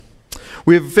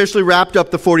We have officially wrapped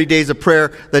up the 40 days of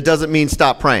prayer. That doesn't mean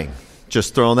stop praying.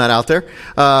 Just throwing that out there.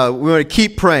 We want to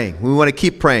keep praying. We want to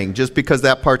keep praying just because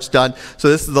that part's done. So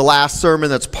this is the last sermon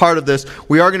that's part of this.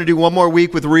 We are going to do one more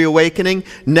week with Reawakening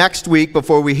next week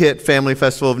before we hit Family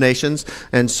Festival of Nations.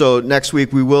 And so next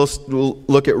week we'll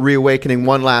look at Reawakening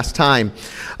one last time.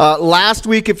 Last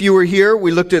week, if you were here,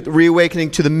 we looked at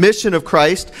Reawakening to the mission of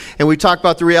Christ. And we talked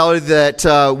about the reality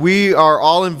that we are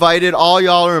all invited. All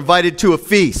y'all are invited to a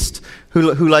feast.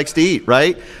 Who likes to eat,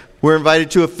 right? We're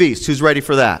invited to a feast. Who's ready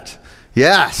for that?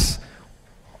 Yes,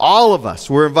 all of us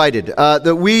were invited.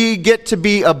 That we get to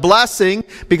be a blessing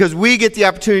because we get the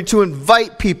opportunity to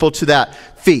invite people to that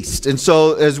feast. And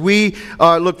so as we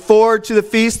look forward to the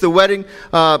feast, the wedding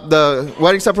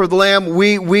supper of the Lamb,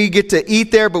 we get to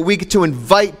eat there, but we get to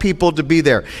invite people to be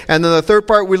there. And then the third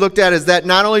part we looked at is that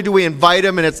not only do we invite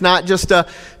them, and it's not just a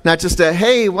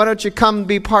hey, why don't you come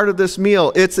be part of this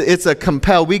meal? It's a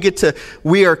compel.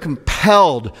 We are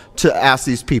compelled to ask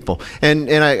these people. And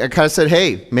I kind of said,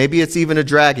 hey, maybe it's even a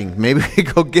dragging. Maybe we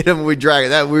go get them and we drag it.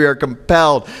 That we are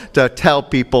compelled to tell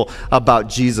people about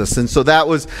Jesus. And so that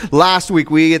was last week.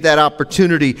 We get that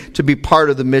opportunity to be part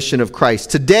of the mission of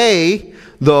Christ. Today,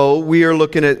 though, we are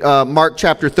looking at Mark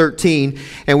chapter 13,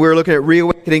 and we're looking at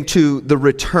reawakening to the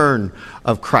return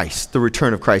of Christ, the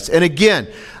return of Christ. And again,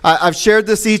 I've shared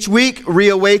this each week,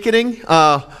 reawakening.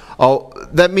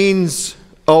 That means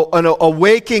a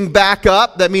waking back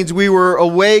up. That means we were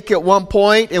awake at one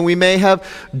point and we may have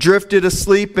drifted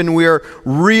asleep, and we are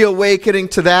reawakening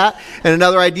to that. And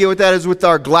another idea with that is with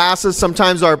our glasses.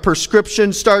 Sometimes our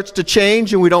prescription starts to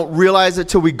change and we don't realize it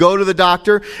till we go to the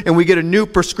doctor and we get a new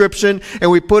prescription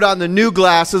and we put on the new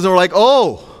glasses and we're like,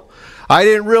 oh, I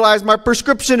didn't realize my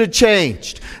prescription had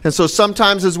changed. And so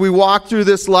sometimes as we walk through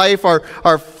this life, our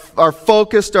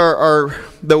focused,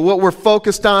 what we're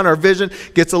focused on, our vision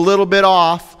gets a little bit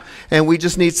off, and we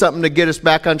just need something to get us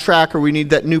back on track, or we need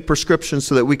that new prescription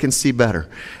so that we can see better.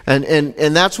 And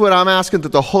that's what I'm asking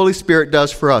that the Holy Spirit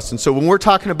does for us. And so when we're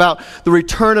talking about the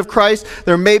return of Christ,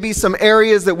 there may be some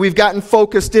areas that we've gotten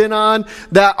focused in on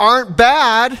that aren't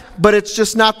bad, but it's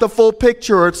just not the full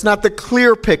picture, or it's not the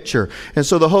clear picture. And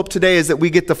so the hope today is that we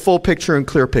get the full picture and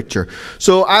clear picture.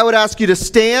 So I would ask you to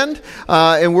stand,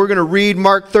 and we're going to read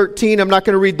Mark 13. I'm not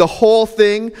going to read the whole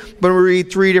thing, but I'm going to read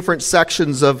 3 different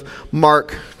sections of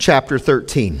Mark chapter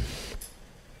 13.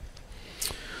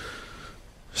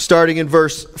 Starting in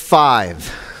verse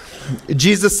 5.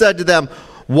 Jesus said to them,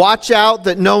 "Watch out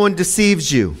that no one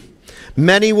deceives you.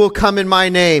 Many will come in my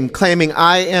name, claiming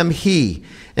I am he,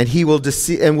 and will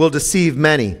deceive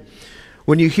many.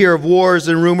 When you hear of wars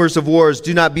and rumors of wars,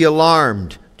 do not be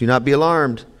alarmed. Do not be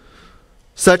alarmed.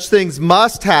 Such things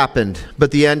must happen,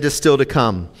 but the end is still to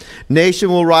come. Nation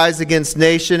will rise against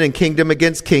nation and kingdom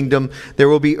against kingdom. There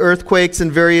will be earthquakes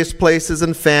in various places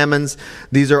and famines.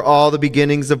 These are all the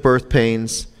beginnings of birth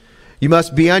pains. You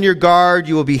must be on your guard.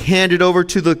 You will be handed over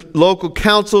to the local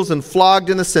councils and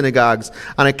flogged in the synagogues.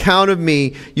 On account of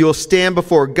me, you will stand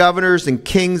before governors and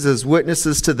kings as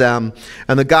witnesses to them,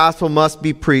 and the gospel must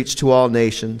be preached to all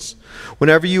nations.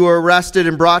 Whenever you are arrested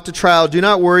and brought to trial, do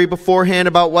not worry beforehand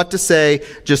about what to say.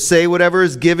 Just say whatever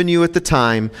is given you at the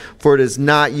time, for it is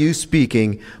not you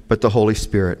speaking, but the Holy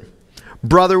Spirit.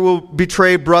 Brother will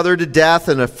betray brother to death,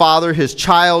 and a father his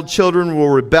child. Children will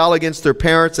rebel against their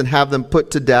parents and have them put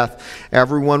to death.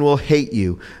 Everyone will hate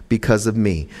you because of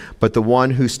me, but the one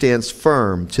who stands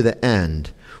firm to the end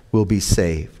will be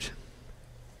saved."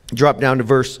 Drop down to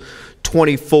verse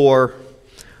 24.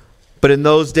 "But in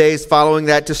those days following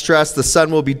that distress, the sun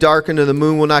will be darkened and the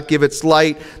moon will not give its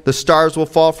light. The stars will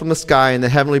fall from the sky and the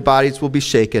heavenly bodies will be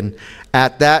shaken.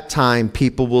 At that time,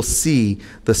 people will see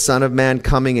the Son of Man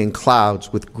coming in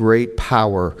clouds with great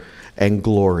power and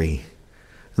glory."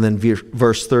 And then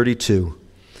verse 32.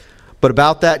 "But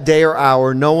about that day or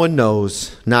hour, no one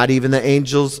knows, not even the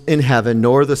angels in heaven,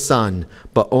 nor the Son,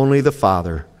 but only the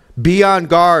Father. Be on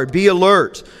guard, be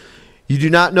alert. You do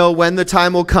not know when the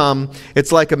time will come.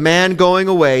 It's like a man going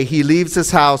away. He leaves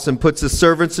his house and puts his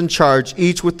servants in charge,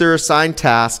 each with their assigned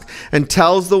task, and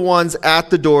tells the ones at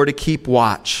the door to keep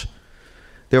watch.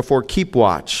 Therefore keep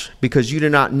watch, because you do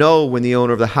not know when the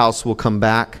owner of the house will come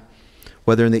back,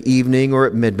 whether in the evening or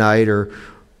at midnight, or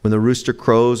when the rooster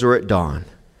crows or at dawn.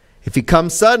 If he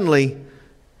comes suddenly,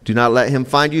 do not let him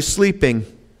find you sleeping.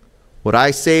 What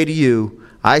I say to you,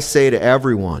 I say to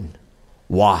everyone,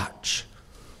 watch."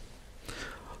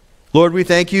 Lord, we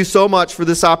thank you so much for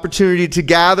this opportunity to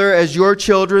gather as your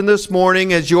children this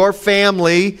morning, as your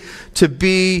family, to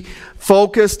be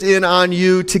focused in on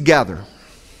you together.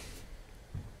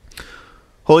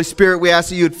 Holy Spirit, we ask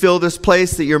that you would fill this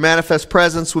place, that your manifest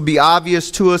presence would be obvious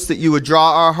to us, that you would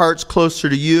draw our hearts closer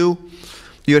to you.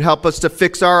 You would help us to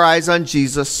fix our eyes on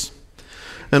Jesus.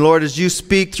 And Lord, as you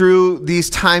speak through these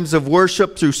times of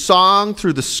worship, through song,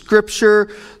 through the scripture,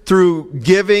 through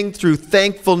giving, through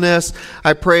thankfulness,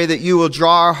 I pray that you will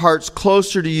draw our hearts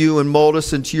closer to you and mold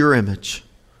us into your image.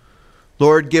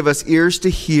 Lord, give us ears to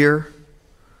hear,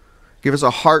 give us a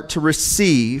heart to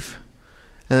receive,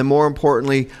 and then more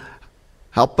importantly,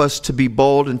 help us to be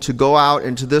bold and to go out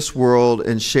into this world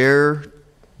and share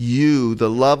you, the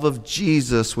love of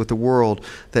Jesus, with a world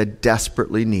that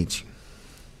desperately needs you.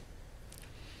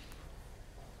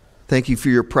 Thank you for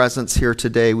your presence here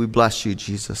today. We bless you,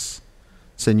 Jesus.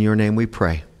 It's in your name we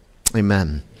pray.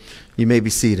 Amen. You may be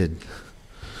seated.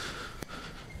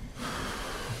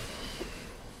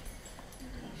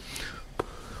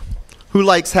 Who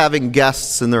likes having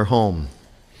guests in their home?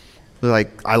 They're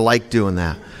like, I like doing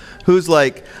that. Who's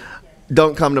like,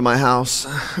 don't come to my house?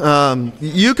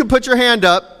 You can put your hand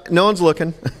up. No one's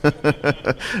looking.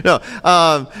 No,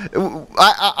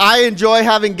 I enjoy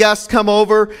having guests come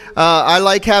over. I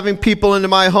like having people into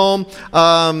my home.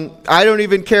 I don't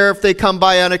even care if they come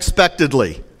by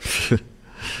unexpectedly.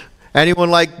 Anyone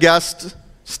like guests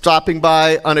stopping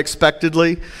by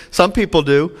unexpectedly? Some people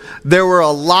do. There were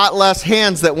a lot less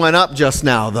hands that went up just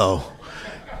now, though.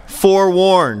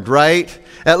 Forewarned, right?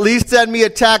 At least send me a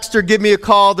text or give me a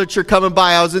call that you're coming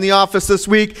by. I was in the office this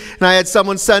week and I had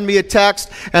someone send me a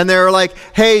text and they were like,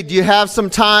 hey, do you have some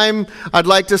time? I'd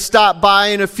like to stop by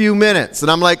in a few minutes. And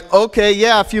I'm like, okay,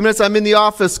 yeah, a few minutes. I'm in the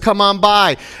office. Come on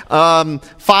by.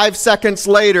 5 seconds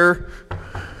later,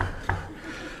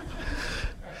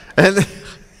 and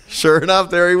sure enough,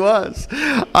 there he was.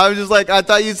 I was just like, I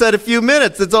thought you said a few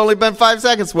minutes. It's only been 5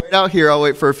 seconds. Wait out here. I'll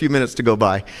wait for a few minutes to go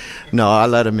by. No, I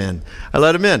let him in.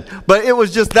 But it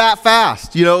was just that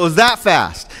fast. It was that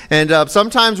fast. And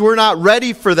sometimes we're not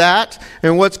ready for that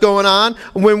and what's going on.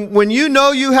 When you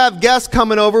know you have guests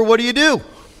coming over, what do?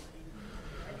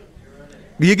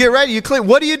 You get ready. You clean.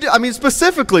 What do you do? I mean,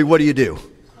 specifically, what do you do?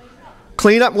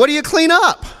 Clean up. What do you clean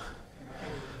up?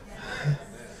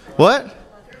 What?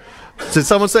 Did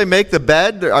someone say make the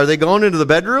bed? Are they going into the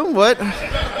bedroom? What?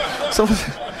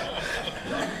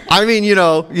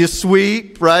 You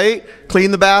sweep, right?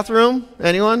 Clean the bathroom.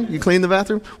 Anyone? You clean the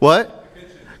bathroom? What?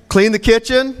 Clean the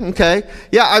kitchen? Okay.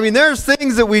 Yeah, there's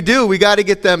things that we do. We got to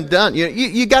get them done.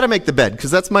 You got to make the bed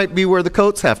because that might be where the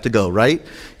coats have to go, right?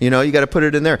 You got to put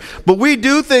it in there. But we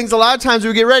do things a lot of times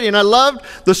we get ready. And I loved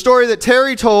the story that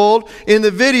Terry told in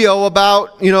the video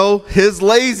about, his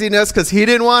laziness because he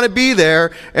didn't want to be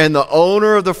there. And the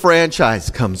owner of the franchise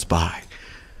comes by.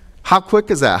 How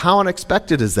quick is that? How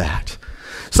unexpected is that?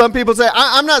 Some people say,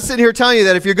 I'm not sitting here telling you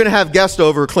that if you're going to have guests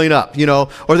over, clean up,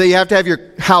 or that you have to have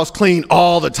your house clean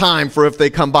all the time for if they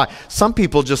come by. Some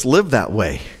people just live that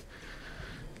way.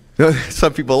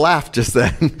 Some people laugh just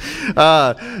then.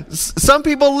 Some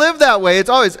people live that way. It's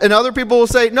always, and other people will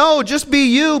say, no, just be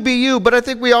you. But I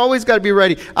think we always got to be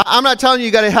ready. I'm not telling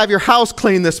you got to have your house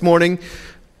clean this morning.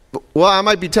 Well, I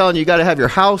might be telling you got to have your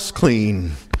house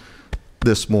clean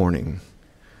this morning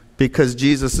because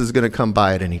Jesus is going to come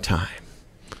by at any time.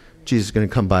 Jesus is going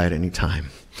to come by at any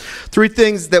time. 3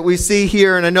 things that we see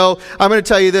here, and I know I'm going to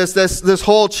tell you this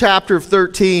whole chapter of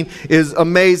 13 is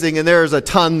amazing, and there's a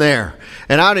ton there.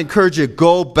 And I'd encourage you to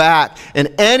go back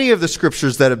and any of the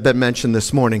scriptures that have been mentioned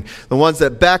this morning, the ones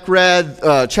that Beck read,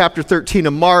 chapter 13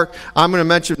 of Mark, I'm going to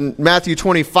mention Matthew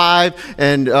 25,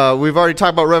 and we've already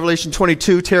talked about Revelation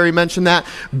 22. Terry mentioned that.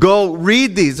 Go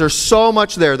read these. There's so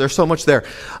much there.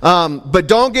 But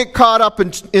don't get caught up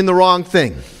in the wrong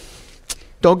thing.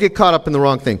 Don't get caught up in the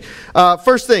wrong thing.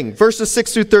 First thing, verses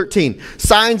 6 through 13,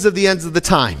 signs of the ends of the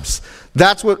times.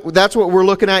 That's what we're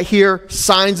looking at here,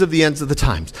 signs of the ends of the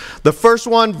times. The first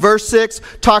one, verse 6,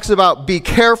 talks about be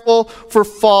careful for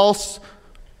false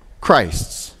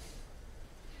Christs.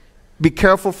 Be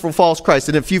careful for false Christ.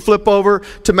 And if you flip over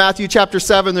to Matthew chapter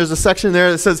 7, there's a section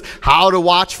there that says how to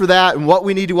watch for that and what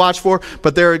we need to watch for.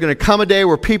 But there are going to come a day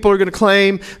where people are going to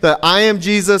claim that I am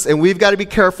Jesus, and we've got to be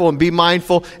careful and be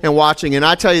mindful and watching. And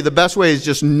I tell you, the best way is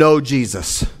just know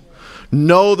Jesus.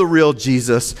 Know the real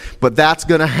Jesus, but that's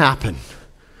going to happen.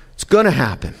 It's going to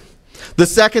happen. The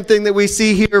second thing that we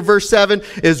see here, verse 7,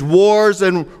 is wars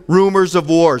and rumors of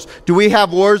wars. Do we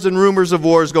have wars and rumors of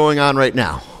wars going on right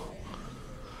now?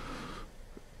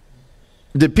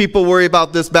 Did people worry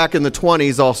about this back in the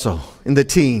 20s also, in the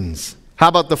teens? How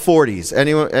about the 40s?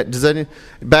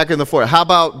 Back in the 40s? How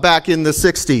about back in the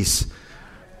 60s?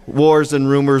 Wars and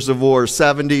rumors of wars.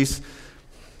 70s,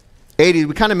 80s.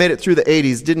 We kind of made it through the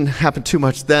 80s. Didn't happen too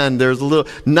much then. There was a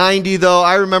little 90 though.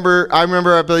 I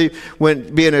believe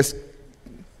when being a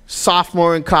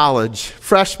sophomore in college,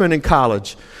 freshman in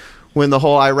college, when the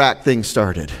whole Iraq thing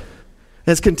started.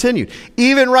 And it's continued.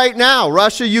 Even right now,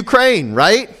 Russia, Ukraine,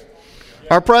 right?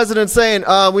 Our president's saying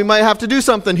we might have to do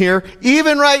something here.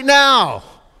 Even right now,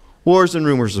 wars and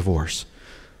rumors of wars.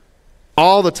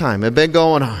 All the time. Have been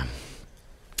going on.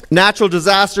 Natural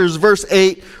disasters, verse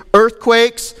 8,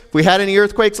 earthquakes. Have we had any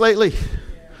earthquakes lately?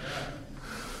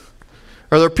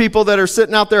 Are there people that are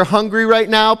sitting out there hungry right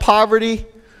now? Poverty?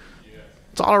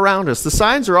 It's all around us. The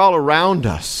signs are all around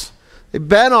us. They've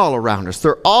been all around us.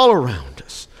 They're all around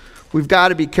us. We've got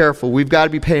to be careful. We've got to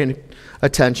be paying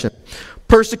attention.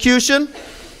 Persecution.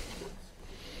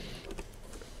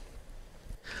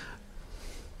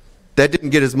 That didn't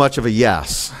get as much of a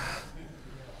yes.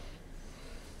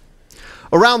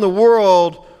 Around the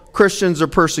world, Christians are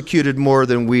persecuted more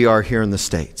than we are here in the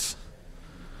States.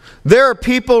 There are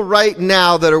people right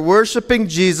now that are worshiping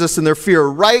Jesus, and their fear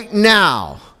right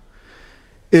now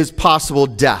is possible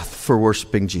death for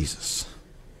worshiping Jesus.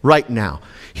 Right now.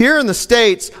 Here in the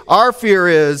States, our fear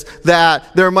is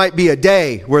that there might be a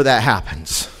day where that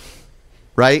happens.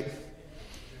 Right?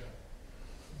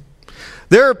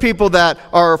 There are people that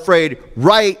are afraid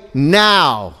right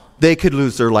now they could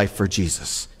lose their life for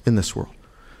Jesus in this world.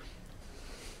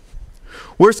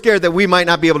 We're scared that we might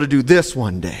not be able to do this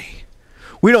one day.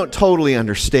 We don't totally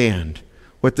understand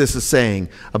what this is saying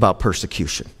about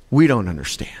persecution. We don't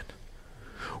understand.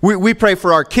 We pray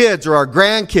for our kids or our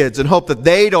grandkids and hope that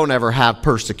they don't ever have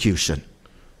persecution.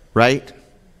 Right?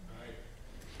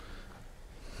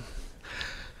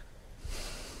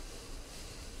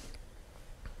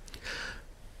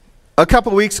 A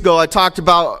couple weeks ago, I talked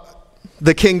about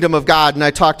the kingdom of God, and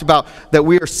I talked about that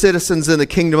we are citizens in the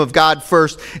kingdom of God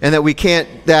first, and that we can't,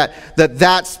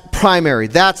 that's primary,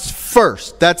 that's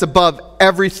first, that's above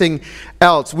everything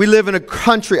else. We live in a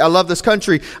country, I love this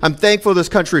country, I'm thankful for this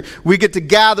country. We get to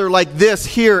gather like this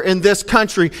here in this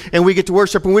country, and we get to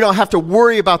worship, and we don't have to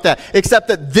worry about that, except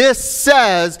that this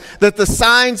says that the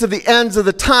signs of the ends of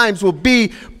the times will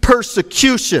be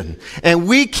persecution, and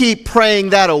we keep praying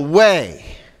that away.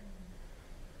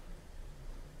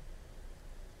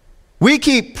 We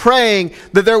keep praying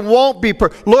that there won't be,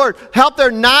 Lord, help there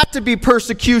not to be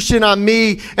persecution on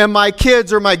me and my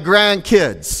kids or my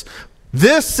grandkids.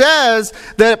 This says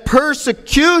that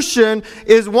persecution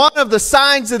is one of the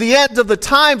signs of the end of the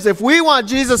times. If we want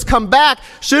Jesus to come back,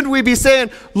 shouldn't we be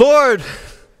saying, Lord,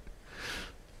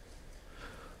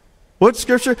 what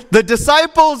scripture? The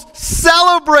disciples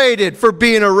celebrated for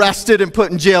being arrested and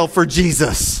put in jail for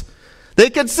Jesus.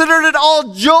 They considered it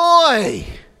all joy.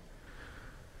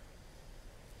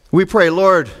 We pray,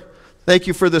 Lord, thank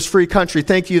you for this free country.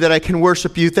 Thank you that I can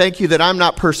worship you. Thank you that I'm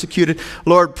not persecuted.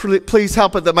 Lord, please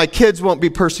help it that my kids won't be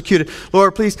persecuted.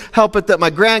 Lord, please help it that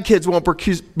my grandkids won't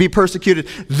be persecuted.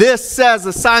 This says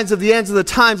the signs of the ends of the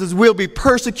times is we'll be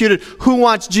persecuted. Who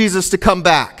wants Jesus to come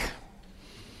back?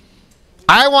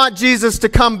 I want Jesus to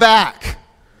come back.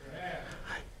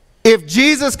 If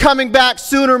Jesus coming back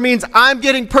sooner means I'm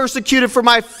getting persecuted for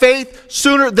my faith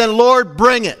sooner, then Lord,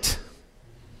 bring it.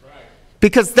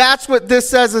 Because that's what this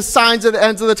says is signs of the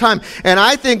ends of the time. And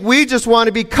I think we just want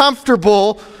to be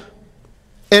comfortable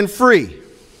and free.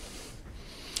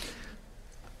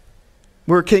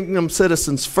 We're kingdom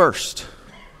citizens first.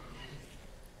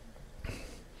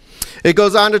 It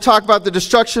goes on to talk about the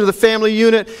destruction of the family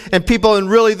unit and people, and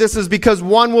really this is because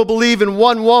one will believe and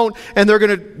one won't, and they're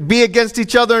going to be against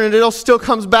each other, and it still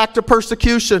comes back to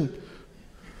persecution.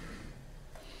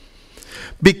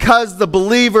 Because the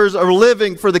believers are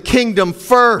living for the kingdom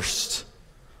first.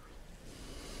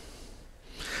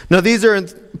 Now, these are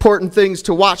important things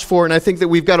to watch for, and I think that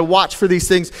we've got to watch for these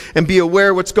things and be aware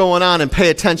of what's going on and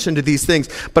pay attention to these things.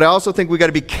 But I also think we've got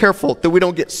to be careful that we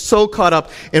don't get so caught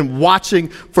up in watching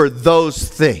for those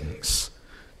things,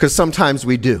 because sometimes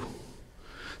we do.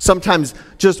 Sometimes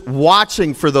just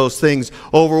watching for those things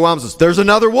overwhelms us. There's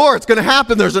another war, it's going to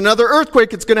happen. There's another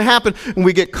earthquake, it's going to happen. And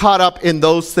we get caught up in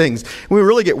those things. We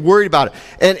really get worried about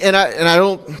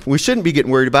it. We shouldn't be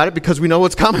getting worried about it because we know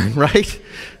what's coming, right?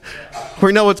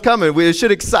 We know what's coming. It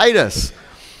should excite us.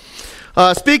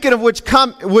 Speaking of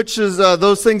which is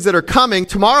those things that are coming,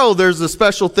 tomorrow there's a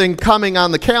special thing coming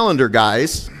on the calendar,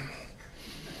 guys.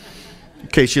 In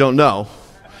case you don't know,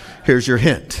 here's your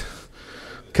hint.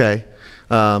 Okay.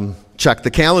 Check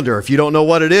the calendar. If you don't know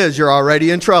what it is, you're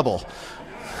already in trouble.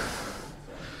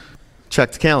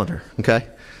 Check the calendar, okay?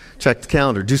 Check the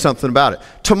calendar. Do something about it.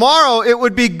 Tomorrow, it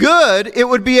would be good. It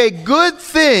would be a good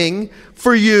thing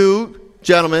for you,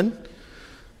 gentlemen,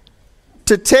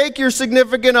 to take your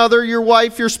significant other, your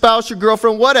wife, your spouse, your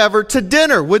girlfriend, whatever, to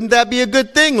dinner. Wouldn't that be a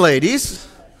good thing, ladies?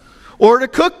 Or to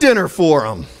cook dinner for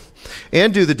them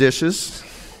and do the dishes,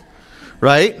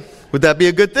 right? Would that be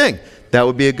a good thing? That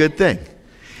would be a good thing.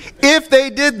 If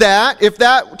they did that, if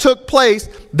that took place,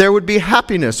 there would be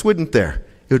happiness, wouldn't there?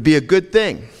 It would be a good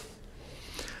thing.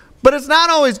 But it's not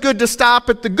always good to stop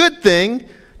at the good thing,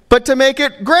 but to make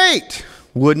it great.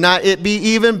 Would not it be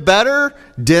even better?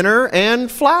 Dinner and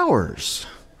flowers.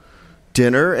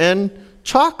 Dinner and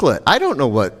chocolate. I don't know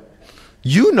what.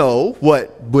 You know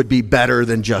what would be better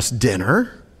than just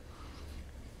dinner.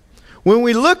 When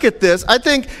we look at this, I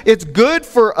think it's good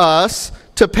for us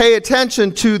to pay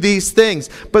attention to these things.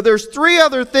 But there's three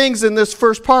other things in this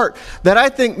first part that I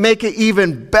think make it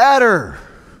even better.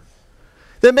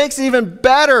 That makes it even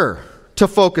better to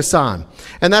focus on.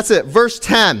 And that's it. Verse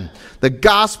 10, the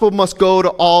gospel must go to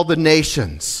all the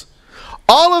nations.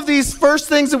 All of these first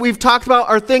things that we've talked about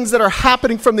are things that are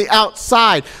happening from the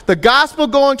outside. The gospel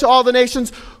going to all the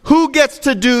nations, who gets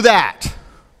to do that?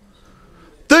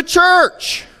 The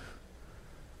church.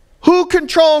 Who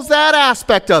controls that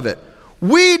aspect of it?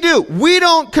 We do. We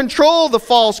don't control the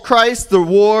false Christ, the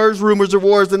wars, rumors of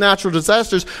wars, the natural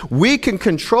disasters. We can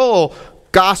control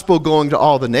gospel going to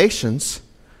all the nations.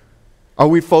 Are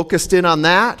we focused in on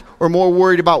that, or more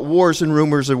worried about wars and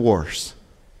rumors of wars?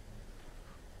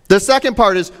 The second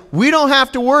part is we don't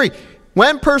have to worry.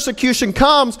 When persecution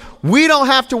comes, we don't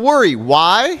have to worry.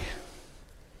 Why?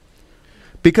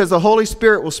 Because the Holy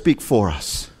Spirit will speak for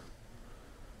us.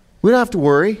 We don't have to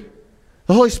worry.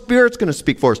 The Holy Spirit's going to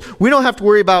speak for us. We don't have to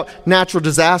worry about natural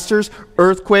disasters,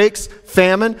 earthquakes,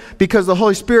 famine, because the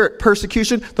Holy Spirit,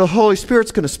 persecution, the Holy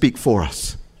Spirit's going to speak for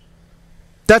us.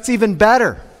 That's even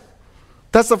better.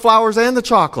 That's the flowers and the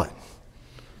chocolate.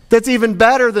 That's even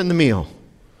better than the meal.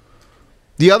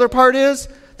 The other part is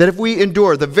that if we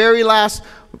endure, the very last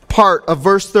part of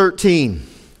verse 13,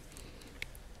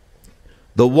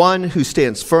 the one who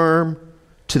stands firm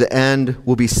to the end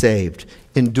will be saved.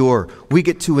 Endure. We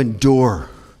get to endure.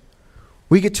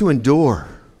 We get to endure.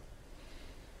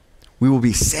 We will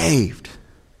be saved.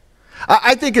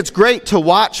 I think it's great to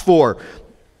watch for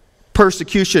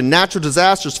persecution, natural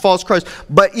disasters, false Christ,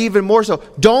 but even more so,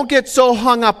 don't get so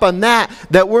hung up on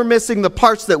that we're missing the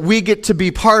parts that we get to be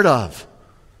part of.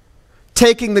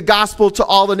 Taking the gospel to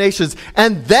all the nations,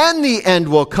 and then the end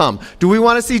will come. Do we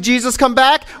want to see Jesus come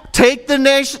back? Take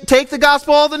the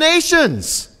gospel to all the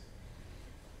nations.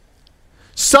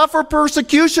 Suffer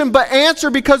persecution, but answer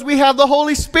because we have the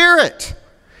Holy Spirit.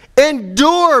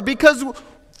 Endure because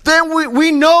then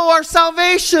we know our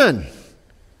salvation.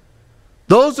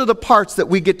 Those are the parts that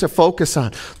we get to focus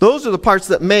on. Those are the parts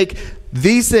that make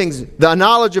these things, the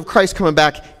knowledge of Christ coming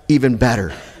back, even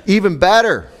better. Even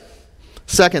better.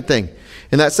 Second thing,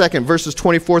 in that second, verses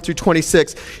 24 through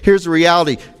 26, here's the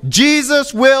reality.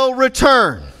 Jesus will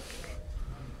return. I'm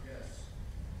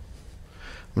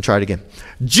going to try it again.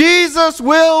 Jesus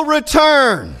will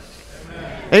return.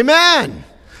 Amen. Amen.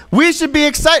 We should be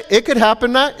excited. It could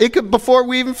happen before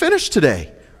we even finish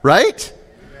today, right?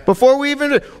 Amen. Before we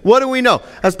even, what do we know?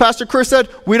 As Pastor Chris said,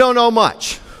 we don't know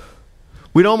much.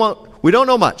 We don't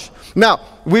know much. Now,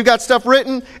 we've got stuff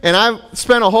written, and I've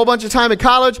spent a whole bunch of time in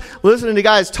college listening to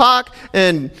guys talk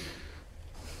and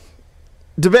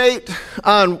debate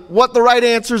on what the right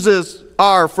answers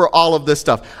are for all of this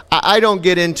stuff. I don't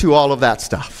get into all of that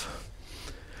stuff.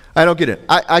 I don't get it.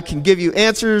 I can give you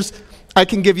answers. I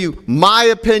can give you my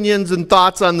opinions and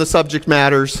thoughts on the subject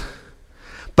matters,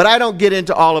 but I don't get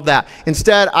into all of that.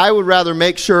 Instead, I would rather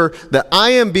make sure that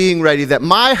I am being ready, that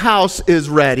my house is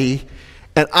ready,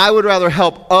 and I would rather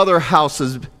help other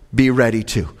houses be ready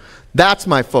too. That's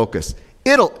my focus.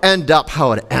 It'll end up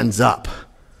how it ends up.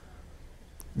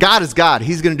 God is God.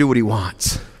 He's going to do what he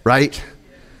wants, right?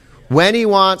 When he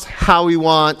wants, how he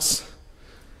wants.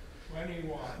 When he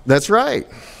wants. That's right.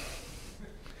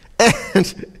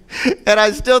 And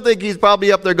I still think he's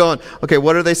probably up there going, okay,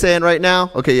 what are they saying right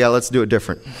now? Okay, yeah, let's do it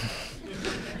different.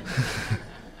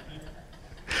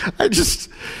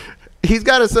 He's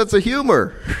got a sense of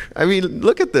humor. I mean,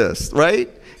 look at this, right?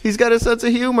 He's got a sense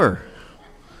of humor.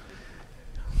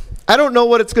 I don't know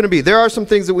what it's going to be. There are some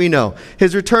things that we know.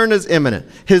 His return is imminent.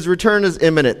 His return is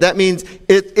imminent. That means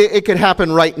it could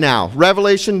happen right now.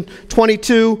 Revelation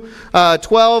 22,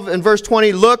 12 and verse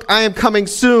 20, look, I am coming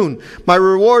soon. My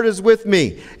reward is with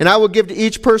me, and I will give to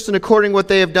each person according to what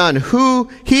they have done.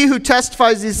 He who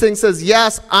testifies these things says,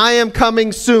 yes, I am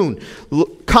coming soon.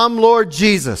 Come, Lord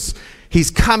Jesus.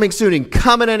 He's coming soon. He can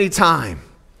come at any time.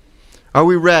 Are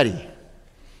we ready?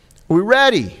 Are we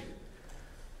ready?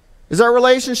 Is our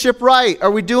relationship right? Are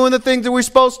we doing the things that we're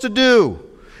supposed to do?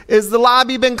 Is the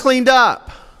lobby been cleaned up?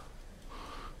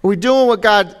 Are we doing what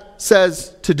God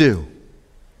says to do?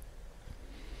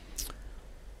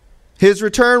 His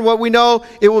return, what we know,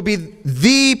 it will be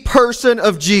the person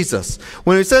of Jesus.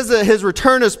 When he says that his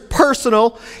return is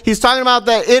personal, he's talking about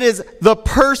that it is the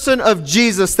person of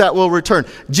Jesus that will return.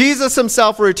 Jesus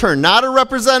himself will return. Not a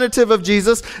representative of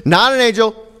Jesus, not an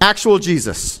angel, actual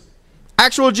Jesus.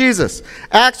 Actual Jesus.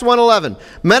 Acts 1:11.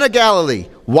 Men of Galilee,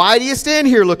 why do you stand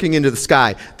here looking into the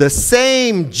sky? The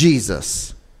same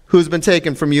Jesus who's been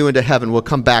taken from you into heaven will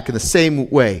come back in the same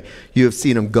way you have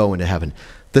seen him go into heaven.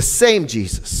 The same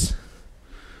Jesus.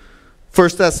 1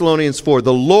 Thessalonians 4,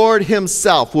 the Lord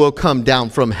himself will come down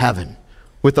from heaven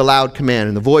with a loud command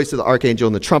and the voice of the archangel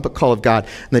and the trumpet call of God,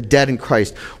 and the dead in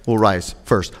Christ will rise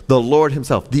first. The Lord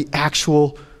himself, the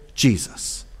actual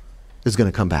Jesus, is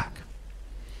going to come back.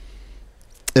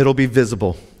 It'll be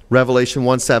visible. Revelation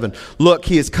 1:7. Look,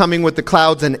 he is coming with the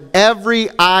clouds, and every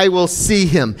eye will see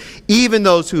him, even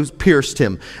those who pierced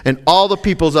him, and all the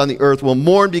peoples on the earth will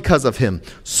mourn because of him.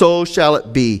 So shall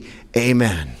it be.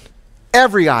 Amen.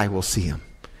 Every eye will see him.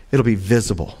 It'll be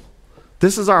visible.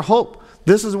 This is our hope.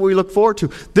 This is what we look forward to.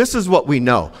 This is what we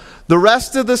know. The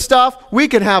rest of the stuff, we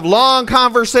can have long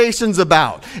conversations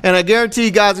about. And I guarantee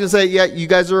you God's going to say, yeah, you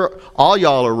guys are, all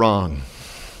y'all are wrong.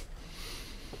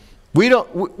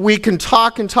 We can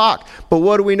talk and talk, but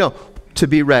what do we know? To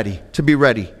be ready,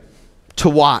 to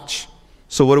watch.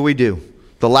 So what do?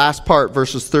 The last part,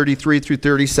 verses 33 through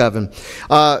 37.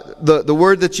 The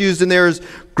word that's used in there is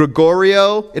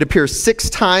Gregorio. It appears 6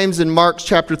 times in Mark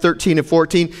chapter 13 and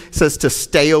 14. It says to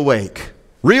stay awake.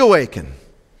 Reawaken.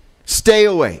 Stay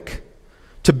awake.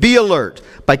 To be alert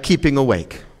by keeping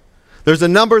awake. There's a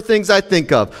number of things I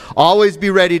think of. Always be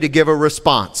ready to give a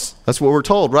response. That's what we're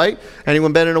told, right?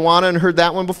 Anyone been in Awana and heard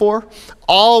that one before?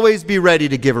 Always be ready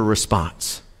to give a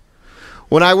response.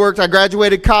 When I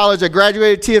graduated college, I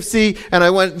graduated TFC, and I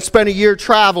went and spent a year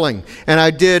traveling. And I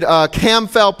did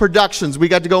Camfell Productions. We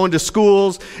got to go into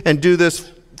schools and do this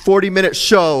 40-minute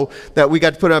show that we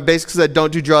got to put on. Basically said,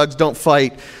 don't do drugs, don't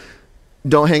fight,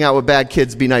 don't hang out with bad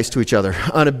kids, be nice to each other.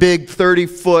 On a big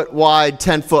 30-foot wide,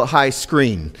 10-foot high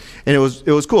screen. And it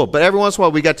was cool. But every once in a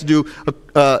while, we got to do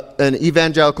an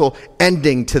evangelical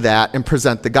ending to that and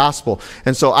present the gospel.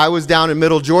 And so I was down in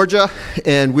Middle Georgia,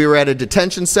 and we were at a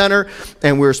detention center,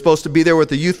 and we were supposed to be there with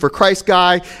the Youth for Christ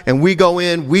guy. And we go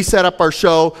in, we set up our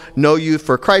show, no Youth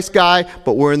for Christ guy,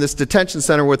 but we're in this detention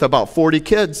center with about 40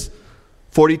 kids,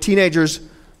 40 teenagers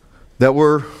that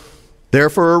were there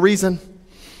for a reason.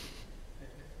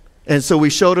 And so we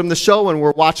showed him the show, and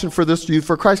we're watching for this Youth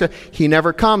for Christ guy. He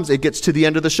never comes. It gets to the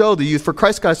end of the show. The Youth for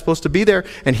Christ guy is supposed to be there,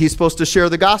 and he's supposed to share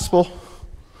the gospel.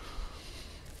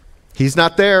 He's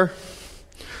not there.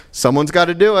 Someone's got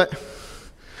to do it.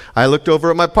 I looked over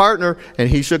at my partner, and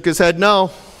he shook his head no.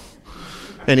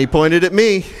 And he pointed at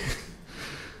me.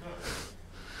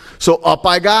 So up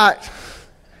I got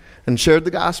and shared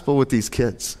the gospel with these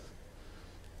kids.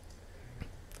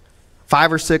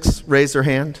 5 or 6 raised their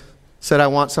hand. Said, I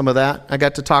want some of that. I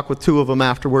got to talk with 2 of them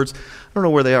afterwards. I don't know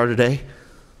where they are today.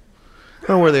 I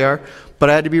don't know where they are.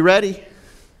 But I had to be ready.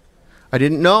 I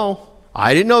didn't know.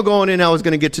 I didn't know going in I was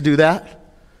going to get to do that.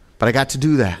 But I got to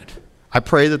do that. I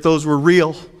pray that those were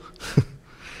real.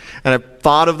 And I've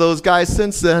thought of those guys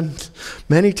since then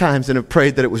many times and have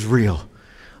prayed that it was real.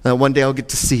 And that one day I'll get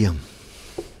to see them.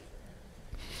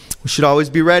 We should always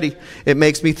be ready. It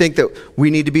makes me think that we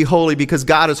need to be holy because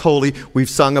God is holy. We've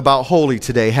sung about holy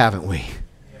today, haven't we?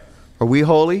 Are we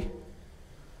holy?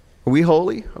 Are we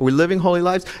holy? Are we living holy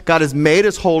lives? God has made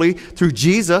us holy through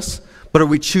Jesus, but are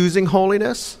we choosing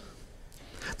holiness?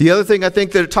 The other thing I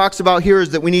think that it talks about here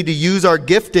is that we need to use our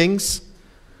giftings.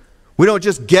 We don't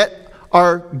just get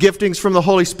our giftings from the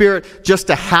Holy Spirit just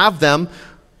to have them.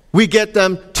 We get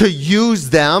them to use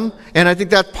them, and I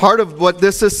think that's part of what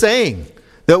this is saying.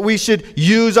 That we should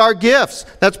use our gifts.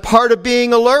 That's part of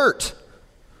being alert.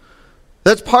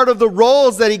 That's part of the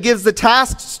roles that he gives the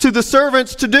tasks to the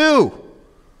servants to do.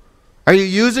 Are you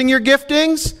using your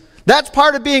giftings? That's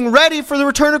part of being ready for the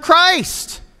return of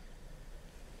Christ.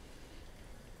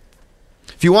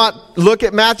 If you want, look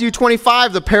at Matthew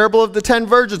 25, the parable of the 10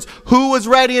 virgins. Who was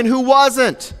ready and who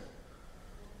wasn't?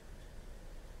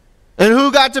 And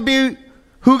who got to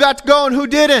go and who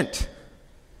didn't?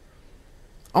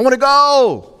 I want to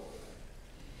go.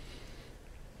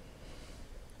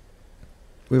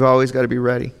 We've always got to be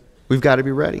ready. We've got to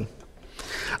be ready.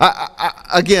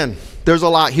 Again, there's a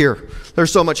lot here.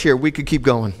 There's so much here. We could keep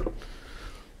going.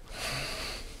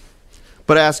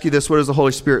 But I ask you this, what is the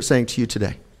Holy Spirit saying to you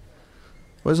today?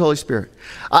 What is the Holy Spirit?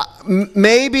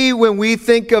 Maybe when we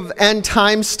think of end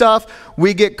time stuff,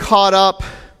 we get caught up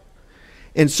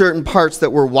in certain parts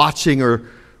that we're watching or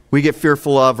we get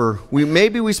fearful of, or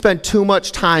maybe we spend too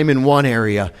much time in one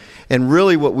area. And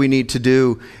really what we need to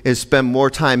do is spend more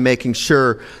time making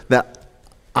sure that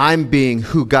I'm being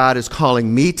who God is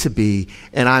calling me to be,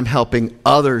 and I'm helping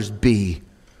others be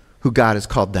who God has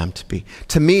called them to be.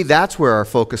 To me, that's where our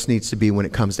focus needs to be when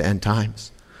it comes to end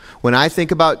times. When I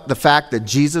think about the fact that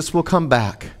Jesus will come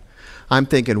back, I'm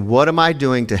thinking, what am I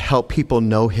doing to help people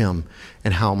know him,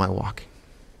 and how am I walking?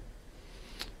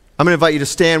 I'm going to invite you to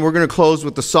stand. We're going to close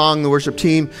with the song. The worship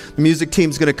team, the music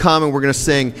team is going to come and we're going to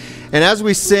sing. And as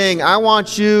we sing, I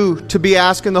want you to be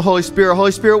asking the Holy Spirit,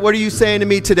 Holy Spirit, what are you saying to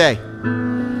me today?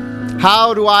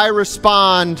 How do I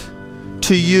respond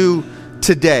to you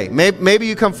today? Maybe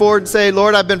you come forward and say,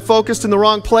 Lord, I've been focused in the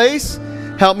wrong place.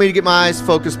 Help me to get my eyes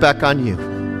focused back on you.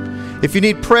 If you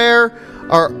need prayer,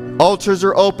 our altars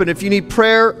are open. If you need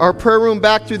prayer, our prayer room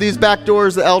back through these back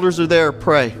doors, the elders are there.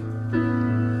 Pray.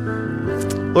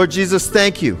 Lord Jesus,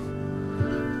 thank you.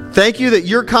 Thank you that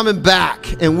you're coming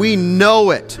back, and we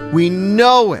know it. We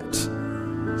know it.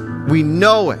 We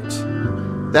know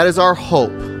it. That is our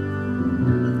hope.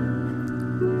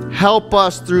 Help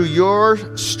us through your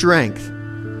strength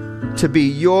to be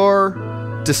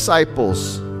your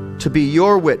disciples, to be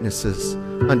your witnesses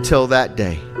until that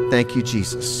day. Thank you,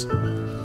 Jesus.